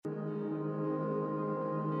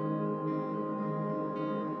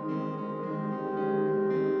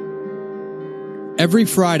Every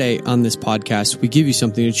Friday on this podcast, we give you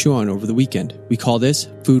something to chew on over the weekend. We call this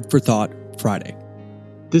Food for Thought Friday.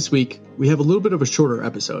 This week, we have a little bit of a shorter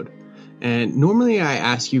episode. And normally I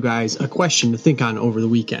ask you guys a question to think on over the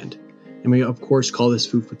weekend. And we, of course, call this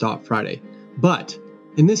Food for Thought Friday. But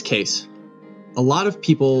in this case, a lot of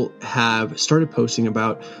people have started posting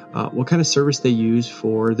about what kind of service they use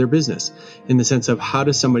for their business in the sense of how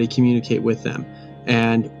does somebody communicate with them.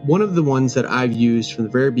 And one of the ones that I've used from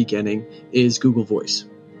the very beginning is Google Voice.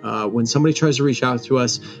 When somebody tries to reach out to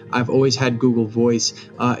us, I've always had Google Voice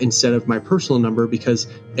instead of my personal number because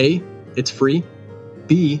A, it's free.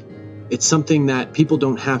 B, it's something that people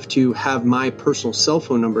don't have to have my personal cell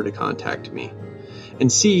phone number to contact me.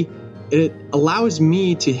 And C, it allows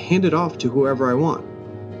me to hand it off to whoever I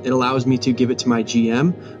want. It allows me to give it to my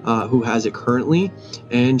GM who has it currently,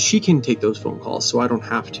 and she can take those phone calls so I don't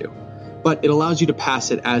have to. But it allows you to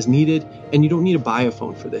pass it as needed, and you don't need to buy a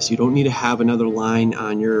phone for this. You don't need to have another line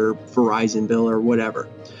on your Verizon bill or whatever.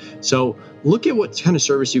 So look at what kind of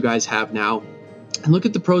service you guys have now, and look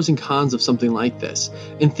at the pros and cons of something like this,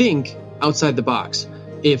 and think outside the box.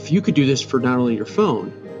 If you could do this for not only your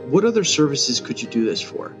phone, what other services could you do this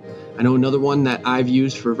for? I know another one that I've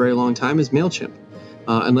used for a very long time is MailChimp.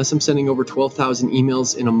 Unless I'm sending over 12,000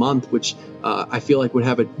 emails in a month, which I feel like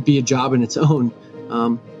would be a job in its own,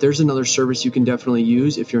 there's another service you can definitely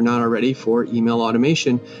use if you're not already for email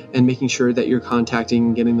automation and making sure that you're contacting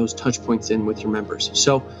and getting those touch points in with your members.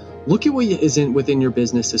 So look at what is within your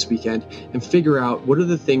business this weekend and figure out what are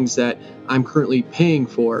the things that I'm currently paying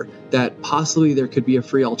for that possibly there could be a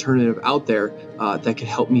free alternative out there that could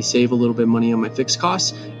help me save a little bit of money on my fixed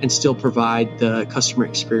costs and still provide the customer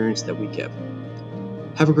experience that we give.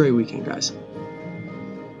 Have a great weekend, guys.